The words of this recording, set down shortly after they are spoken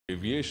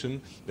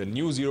Aviation. The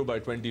new 0 by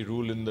 20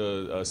 rule in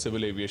the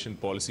civil aviation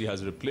policy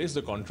has replaced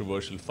the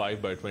controversial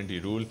 5 by 20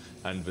 rule,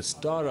 and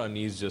Vistara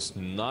needs just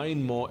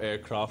 9 more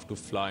aircraft to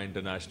fly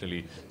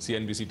internationally.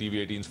 CNBC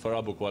TV 18's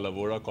Farah Bookwala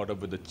Vohra caught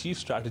up with the Chief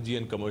Strategy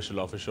and Commercial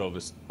Officer of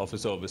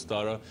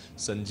Vistara,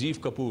 Sanjeev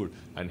Kapoor,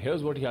 and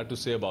here's what he had to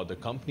say about the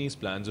company's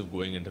plans of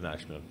going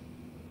international.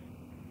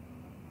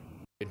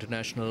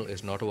 International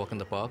is not a walk in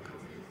the park.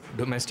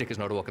 Domestic is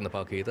not a walk in the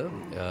park either.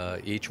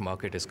 Each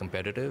market is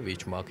competitive.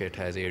 Each market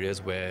has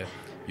areas where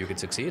you can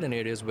succeed and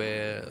areas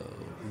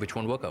which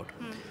won't work out.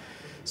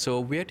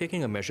 So we are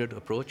taking a measured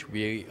approach.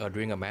 We are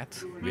doing a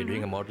math. We're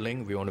doing a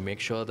modeling. We want to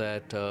make sure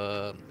that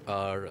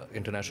our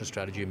international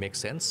strategy makes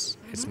sense.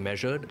 It's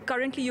measured.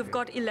 Currently, you've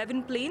got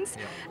 11 planes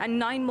and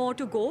 9 more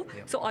to go.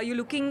 So are you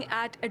looking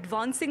at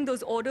advancing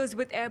those orders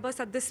with Airbus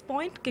at this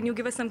point? Can you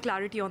give us some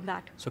clarity on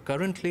that? So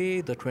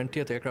currently, the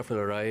 20th aircraft will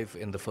arrive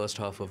in the first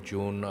half of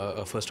June,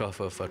 first half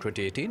of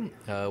 2018.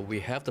 We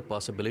have the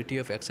possibility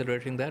of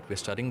accelerating that. We're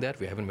studying that.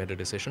 We haven't made a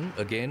decision.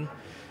 Again,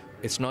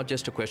 it's not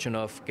just a question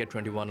of get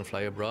 21 and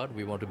fly abroad.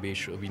 We want to be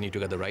sure, we need to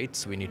get the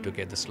rights, we need to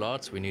get the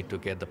slots, we need to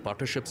get the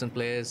partnerships in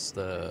place,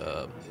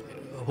 a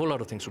whole lot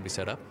of things to be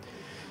set up.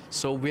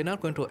 So we're not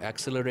going to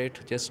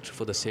accelerate just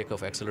for the sake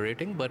of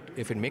accelerating, but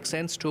if it makes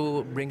sense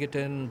to bring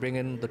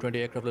in the 20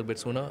 aircraft a little bit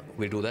sooner,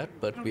 we'll do that,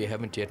 but we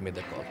haven't yet made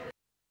that call.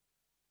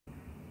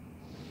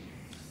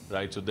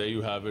 Right, so there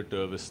you have it,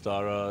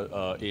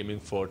 Vistara aiming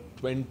for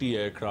 20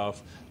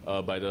 aircraft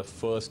by the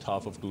first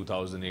half of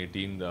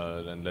 2018,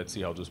 and let's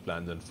see how those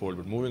plans unfold.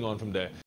 But moving on from there,